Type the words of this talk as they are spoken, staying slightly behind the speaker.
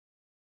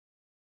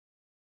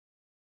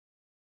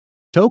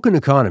Token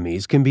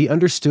economies can be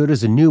understood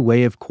as a new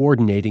way of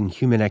coordinating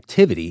human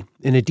activity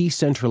in a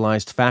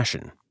decentralized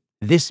fashion,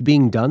 this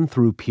being done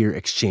through peer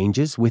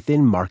exchanges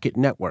within market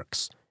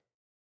networks.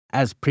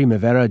 As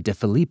Primavera de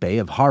Felipe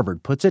of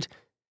Harvard puts it,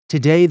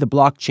 today the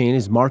blockchain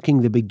is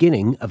marking the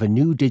beginning of a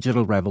new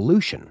digital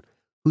revolution,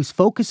 whose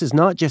focus is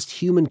not just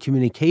human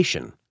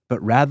communication,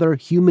 but rather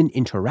human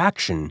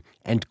interaction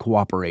and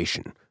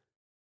cooperation.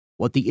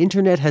 What the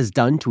Internet has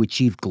done to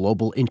achieve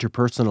global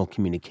interpersonal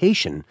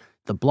communication,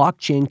 the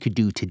blockchain could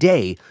do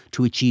today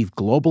to achieve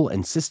global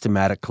and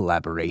systematic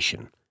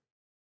collaboration.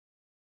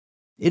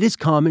 It is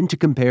common to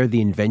compare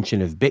the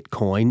invention of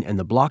Bitcoin and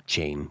the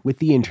blockchain with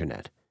the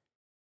Internet.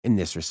 In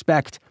this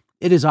respect,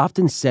 it is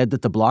often said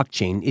that the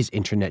blockchain is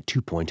Internet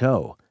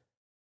 2.0.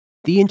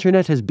 The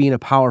Internet has been a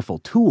powerful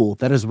tool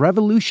that has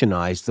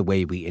revolutionized the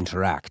way we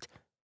interact.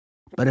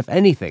 But if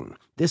anything,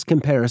 this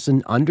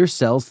comparison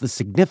undersells the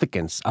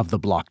significance of the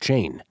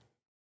blockchain.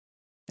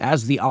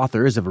 As the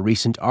authors of a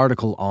recent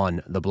article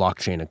on the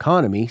blockchain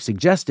economy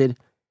suggested,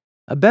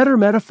 a better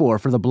metaphor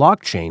for the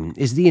blockchain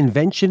is the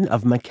invention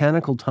of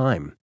mechanical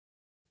time.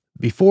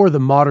 Before the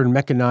modern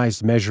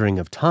mechanized measuring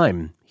of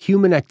time,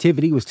 human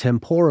activity was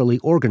temporally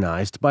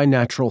organized by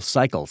natural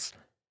cycles.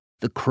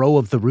 The crow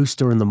of the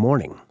rooster in the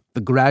morning,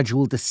 the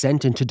gradual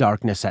descent into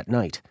darkness at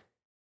night.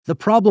 The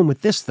problem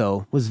with this,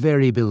 though, was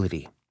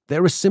variability.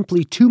 There was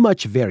simply too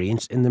much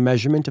variance in the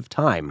measurement of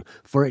time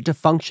for it to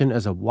function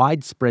as a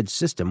widespread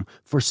system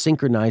for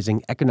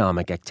synchronizing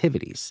economic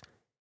activities.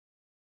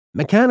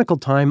 Mechanical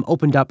time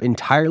opened up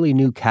entirely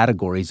new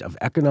categories of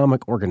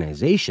economic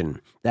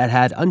organization that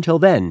had until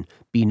then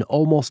been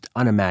almost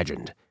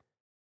unimagined.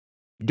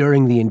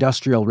 During the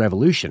Industrial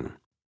Revolution,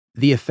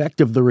 the effect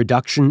of the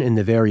reduction in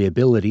the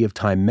variability of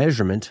time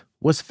measurement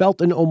was felt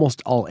in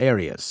almost all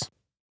areas.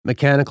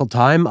 Mechanical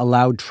time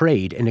allowed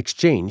trade and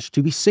exchange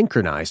to be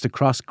synchronized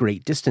across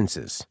great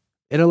distances.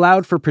 It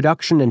allowed for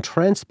production and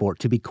transport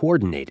to be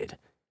coordinated.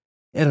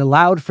 It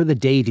allowed for the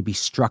day to be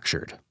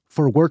structured,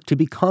 for work to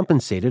be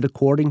compensated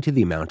according to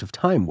the amount of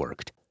time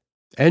worked,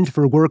 and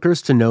for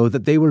workers to know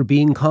that they were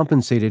being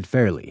compensated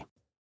fairly.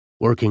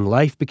 Working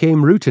life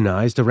became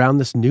routinized around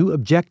this new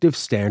objective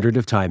standard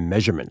of time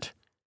measurement.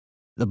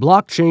 The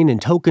blockchain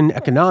and token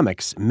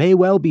economics may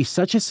well be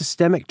such a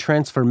systemic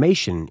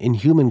transformation in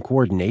human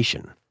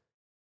coordination.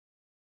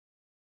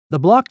 The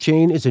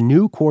blockchain is a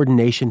new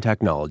coordination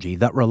technology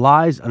that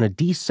relies on a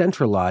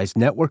decentralized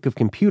network of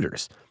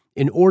computers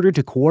in order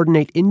to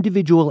coordinate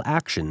individual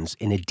actions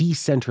in a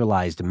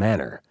decentralized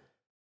manner.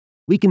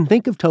 We can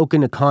think of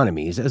token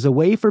economies as a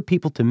way for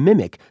people to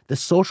mimic the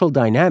social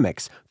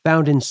dynamics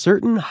found in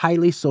certain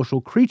highly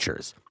social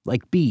creatures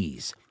like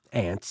bees,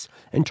 ants,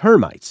 and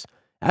termites,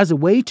 as a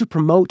way to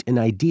promote and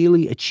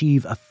ideally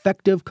achieve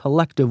effective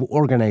collective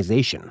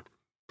organization.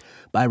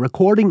 By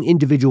recording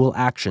individual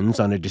actions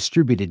on a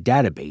distributed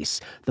database,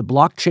 the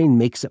blockchain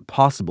makes it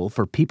possible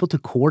for people to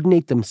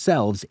coordinate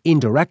themselves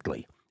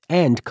indirectly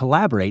and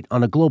collaborate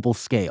on a global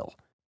scale,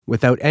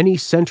 without any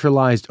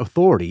centralized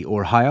authority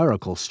or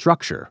hierarchical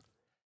structure.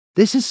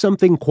 This is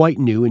something quite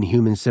new in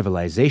human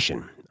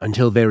civilization.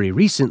 Until very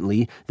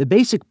recently, the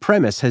basic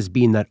premise has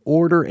been that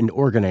order and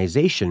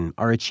organization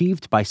are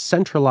achieved by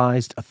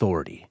centralized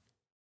authority.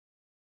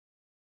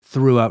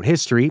 Throughout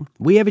history,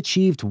 we have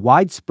achieved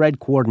widespread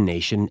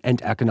coordination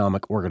and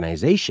economic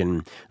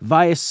organization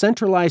via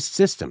centralized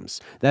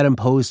systems that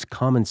imposed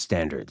common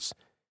standards.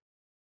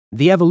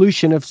 The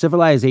evolution of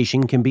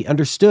civilization can be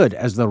understood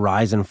as the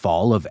rise and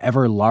fall of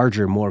ever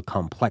larger, more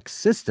complex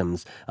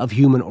systems of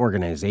human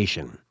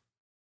organization.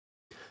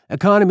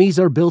 Economies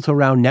are built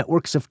around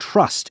networks of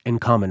trust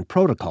and common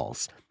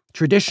protocols.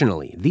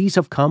 Traditionally, these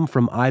have come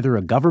from either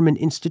a government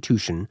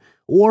institution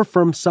or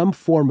from some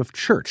form of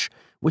church,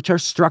 which are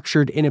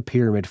structured in a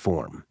pyramid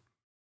form.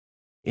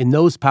 In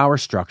those power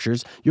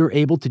structures, you're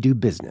able to do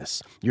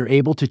business. You're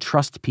able to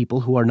trust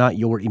people who are not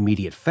your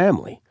immediate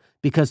family,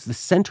 because the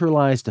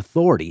centralized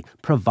authority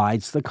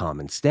provides the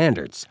common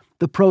standards,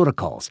 the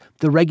protocols,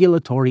 the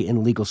regulatory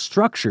and legal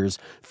structures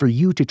for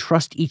you to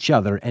trust each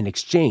other and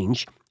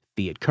exchange,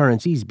 fiat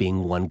currencies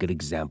being one good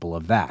example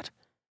of that.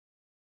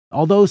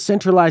 Although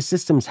centralized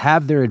systems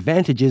have their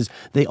advantages,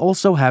 they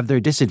also have their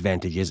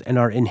disadvantages and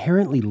are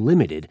inherently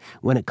limited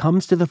when it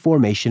comes to the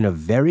formation of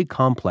very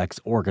complex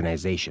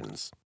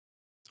organizations.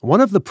 One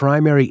of the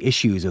primary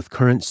issues with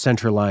current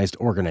centralized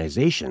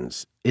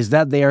organizations is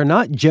that they are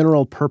not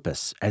general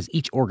purpose, as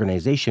each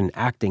organization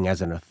acting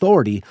as an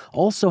authority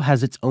also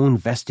has its own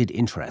vested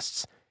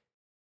interests.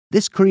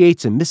 This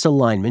creates a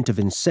misalignment of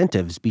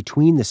incentives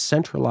between the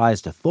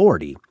centralized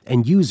authority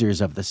and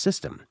users of the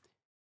system.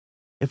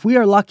 If we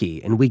are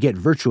lucky and we get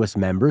virtuous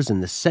members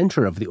in the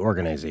center of the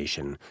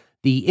organization,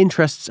 the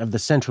interests of the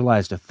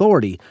centralized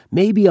authority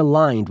may be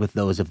aligned with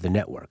those of the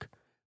network,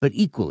 but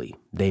equally,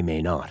 they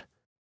may not.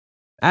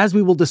 As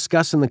we will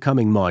discuss in the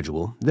coming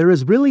module, there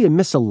is really a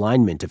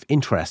misalignment of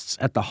interests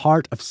at the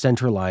heart of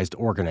centralized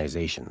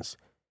organizations.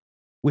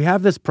 We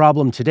have this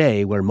problem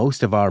today where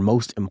most of our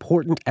most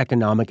important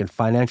economic and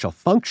financial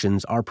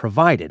functions are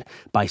provided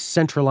by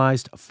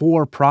centralized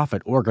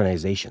for-profit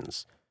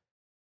organizations.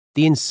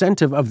 The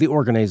incentive of the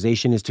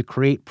organization is to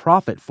create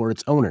profit for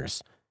its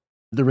owners.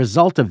 The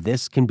result of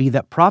this can be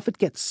that profit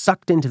gets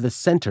sucked into the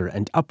center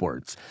and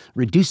upwards,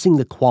 reducing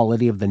the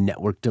quality of the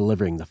network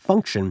delivering the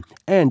function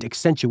and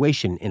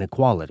accentuation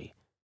inequality.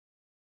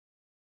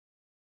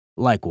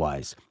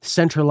 Likewise,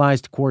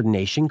 centralized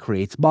coordination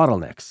creates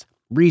bottlenecks.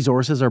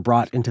 Resources are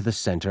brought into the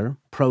center,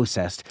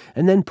 processed,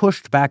 and then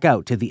pushed back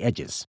out to the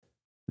edges.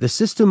 The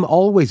system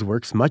always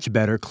works much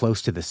better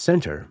close to the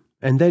center,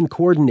 and then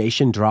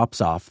coordination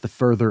drops off the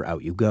further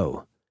out you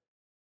go.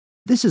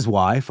 This is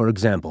why, for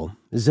example,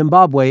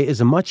 Zimbabwe is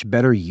a much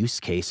better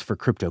use case for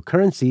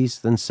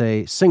cryptocurrencies than,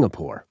 say,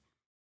 Singapore,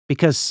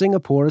 because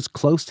Singapore is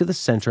close to the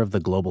center of the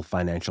global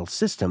financial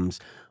systems,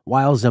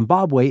 while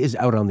Zimbabwe is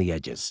out on the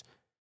edges.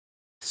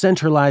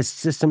 Centralized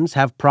systems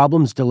have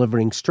problems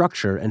delivering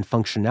structure and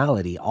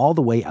functionality all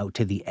the way out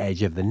to the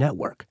edge of the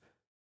network.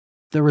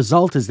 The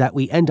result is that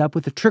we end up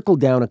with a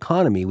trickle-down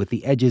economy with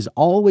the edges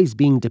always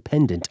being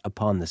dependent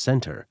upon the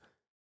center,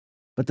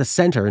 but the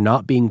center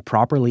not being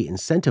properly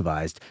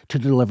incentivized to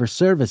deliver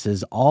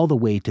services all the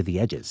way to the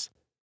edges.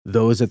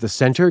 Those at the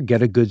center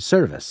get a good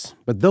service,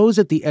 but those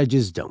at the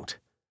edges don't.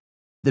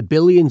 The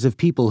billions of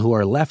people who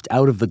are left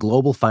out of the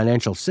global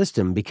financial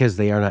system because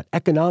they are not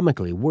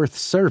economically worth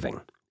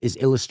serving is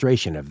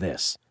illustration of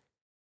this.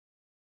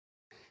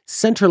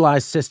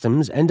 Centralized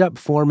systems end up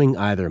forming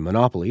either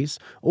monopolies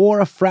or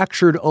a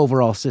fractured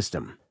overall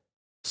system.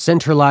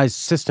 Centralized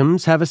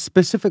systems have a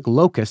specific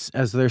locus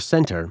as their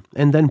center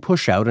and then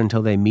push out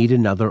until they meet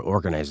another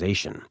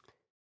organization.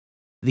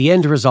 The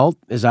end result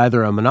is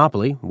either a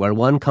monopoly, where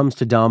one comes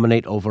to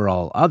dominate over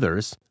all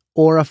others,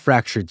 or a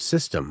fractured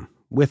system,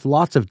 with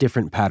lots of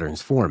different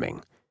patterns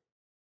forming.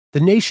 The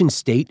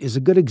nation-state is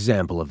a good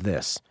example of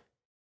this.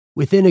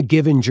 Within a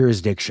given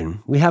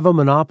jurisdiction, we have a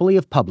monopoly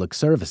of public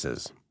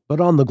services, but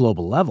on the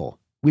global level,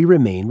 we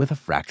remain with a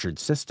fractured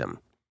system.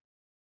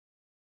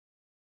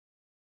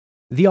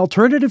 The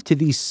alternative to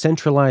these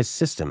centralized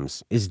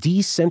systems is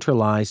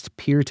decentralized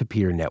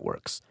peer-to-peer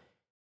networks.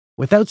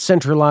 Without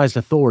centralized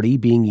authority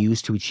being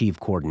used to achieve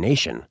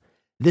coordination,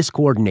 this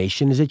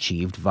coordination is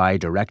achieved via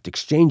direct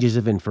exchanges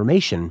of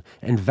information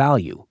and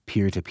value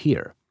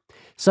peer-to-peer,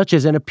 such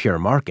as in a pure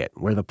market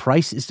where the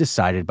price is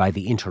decided by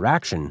the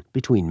interaction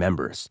between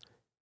members.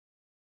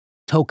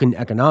 Token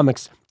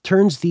economics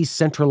turns these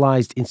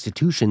centralized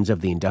institutions of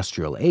the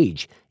industrial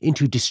age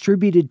into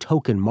distributed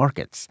token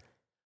markets.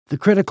 The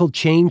critical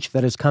change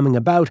that is coming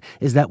about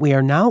is that we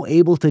are now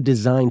able to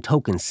design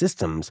token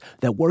systems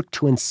that work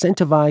to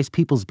incentivize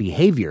people's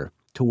behavior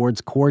towards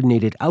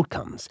coordinated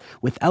outcomes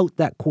without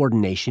that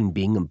coordination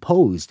being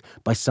imposed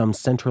by some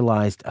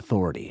centralized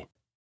authority.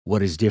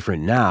 What is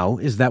different now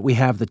is that we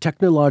have the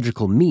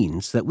technological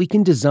means that we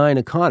can design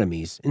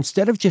economies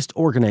instead of just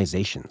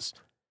organizations.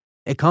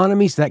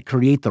 Economies that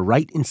create the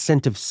right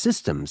incentive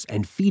systems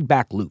and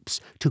feedback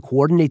loops to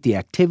coordinate the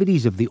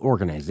activities of the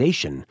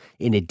organization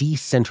in a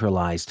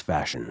decentralized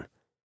fashion.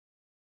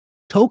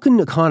 Token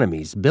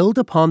economies build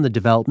upon the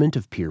development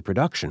of peer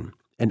production,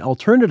 an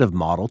alternative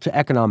model to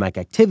economic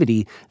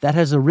activity that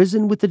has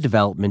arisen with the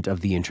development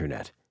of the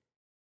Internet.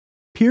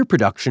 Peer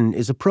production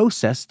is a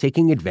process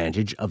taking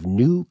advantage of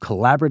new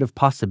collaborative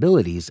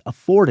possibilities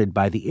afforded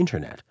by the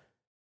Internet,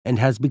 and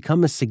has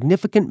become a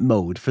significant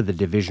mode for the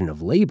division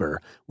of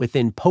labor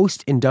within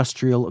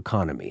post-industrial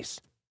economies.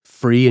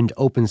 Free and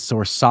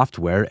open-source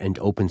software and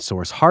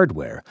open-source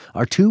hardware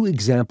are two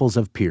examples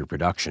of peer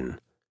production.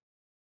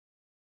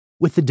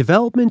 With the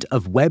development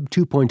of Web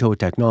 2.0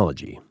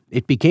 technology,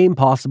 it became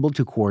possible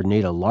to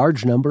coordinate a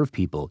large number of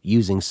people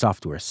using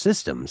software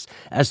systems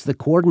as the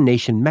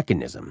coordination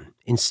mechanism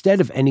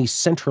instead of any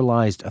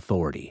centralized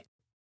authority.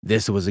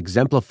 This was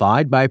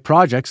exemplified by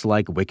projects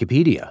like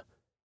Wikipedia.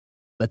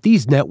 But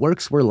these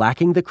networks were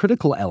lacking the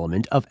critical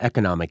element of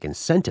economic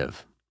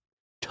incentive.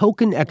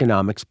 Token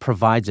economics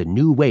provides a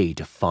new way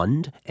to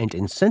fund and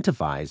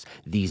incentivize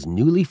these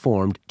newly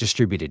formed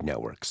distributed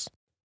networks.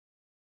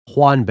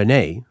 Juan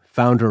Benet,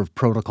 founder of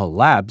Protocol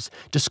Labs,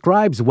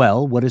 describes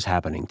well what is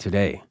happening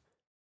today.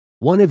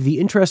 One of the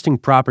interesting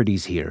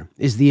properties here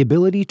is the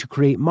ability to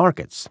create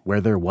markets where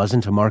there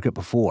wasn't a market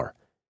before.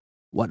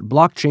 What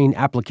blockchain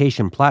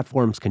application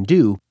platforms can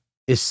do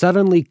is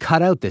suddenly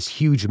cut out this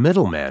huge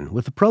middleman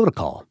with a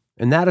protocol,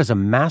 and that is a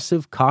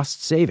massive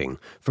cost saving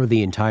for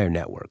the entire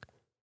network.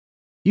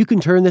 You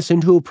can turn this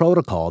into a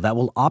protocol that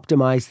will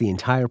optimize the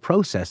entire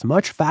process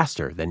much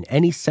faster than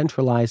any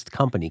centralized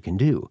company can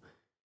do,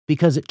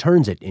 because it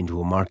turns it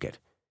into a market.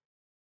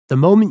 The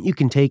moment you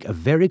can take a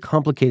very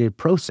complicated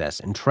process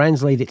and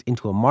translate it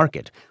into a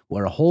market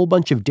where a whole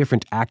bunch of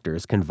different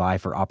actors can vie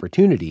for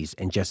opportunities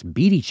and just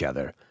beat each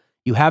other,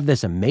 you have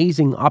this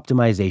amazing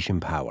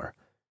optimization power,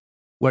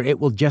 where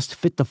it will just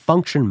fit the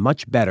function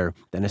much better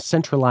than a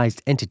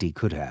centralized entity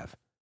could have.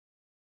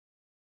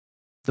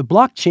 The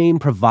blockchain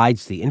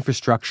provides the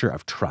infrastructure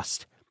of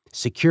trust,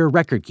 secure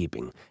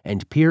record-keeping,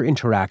 and peer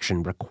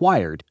interaction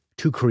required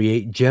to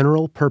create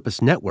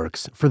general-purpose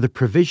networks for the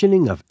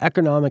provisioning of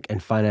economic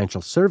and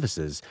financial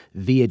services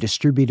via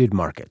distributed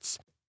markets.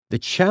 The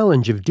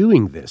challenge of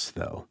doing this,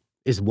 though,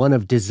 is one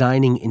of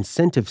designing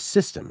incentive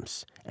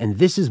systems, and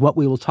this is what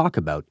we will talk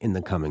about in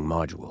the coming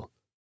module.